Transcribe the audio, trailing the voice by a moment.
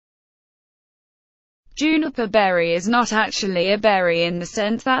Juniper berry is not actually a berry in the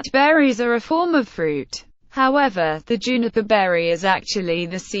sense that berries are a form of fruit. However, the juniper berry is actually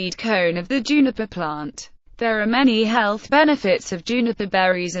the seed cone of the juniper plant. There are many health benefits of juniper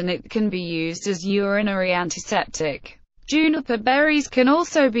berries and it can be used as urinary antiseptic. Juniper berries can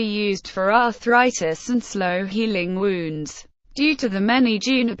also be used for arthritis and slow-healing wounds. Due to the many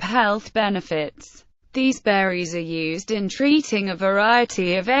juniper health benefits, these berries are used in treating a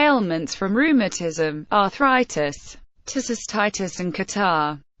variety of ailments from rheumatism, arthritis, to cystitis and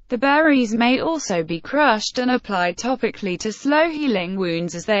catarrh. The berries may also be crushed and applied topically to slow-healing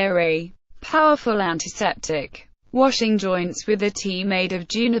wounds as they are a powerful antiseptic. Washing joints with a tea made of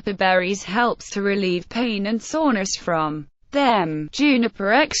juniper berries helps to relieve pain and soreness from them.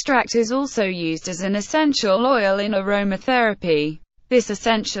 Juniper extract is also used as an essential oil in aromatherapy. This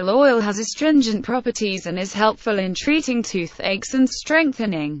essential oil has astringent properties and is helpful in treating toothaches and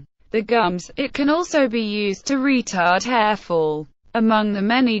strengthening the gums. It can also be used to retard hair fall. Among the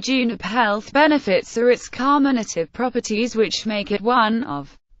many juniper health benefits are its carminative properties, which make it one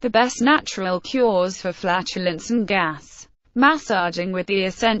of the best natural cures for flatulence and gas. Massaging with the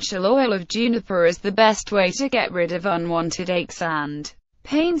essential oil of juniper is the best way to get rid of unwanted aches and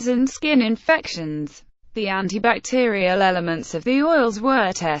pains and skin infections. The antibacterial elements of the oils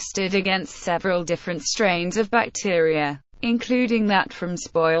were tested against several different strains of bacteria, including that from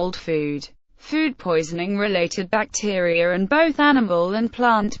spoiled food, food poisoning-related bacteria and both animal and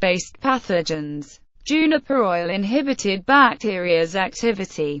plant-based pathogens. Juniper oil inhibited bacteria's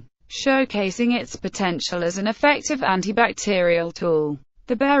activity, showcasing its potential as an effective antibacterial tool.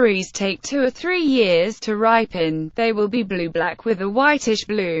 The berries take 2 or 3 years to ripen. They will be blue-black with a whitish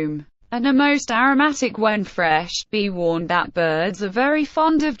bloom, and are most aromatic when fresh. Be warned that birds are very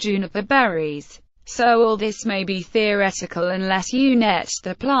fond of juniper berries, so all this may be theoretical unless you net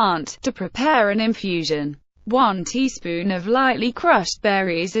the plant. To prepare an infusion, 1 teaspoon of lightly crushed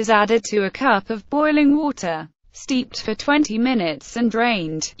berries is added to a cup of boiling water, steeped for 20 minutes and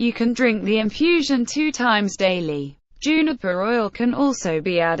drained. You can drink the infusion 2 times daily. Juniper oil can also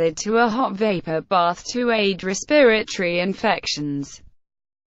be added to a hot vapor bath to aid respiratory infections.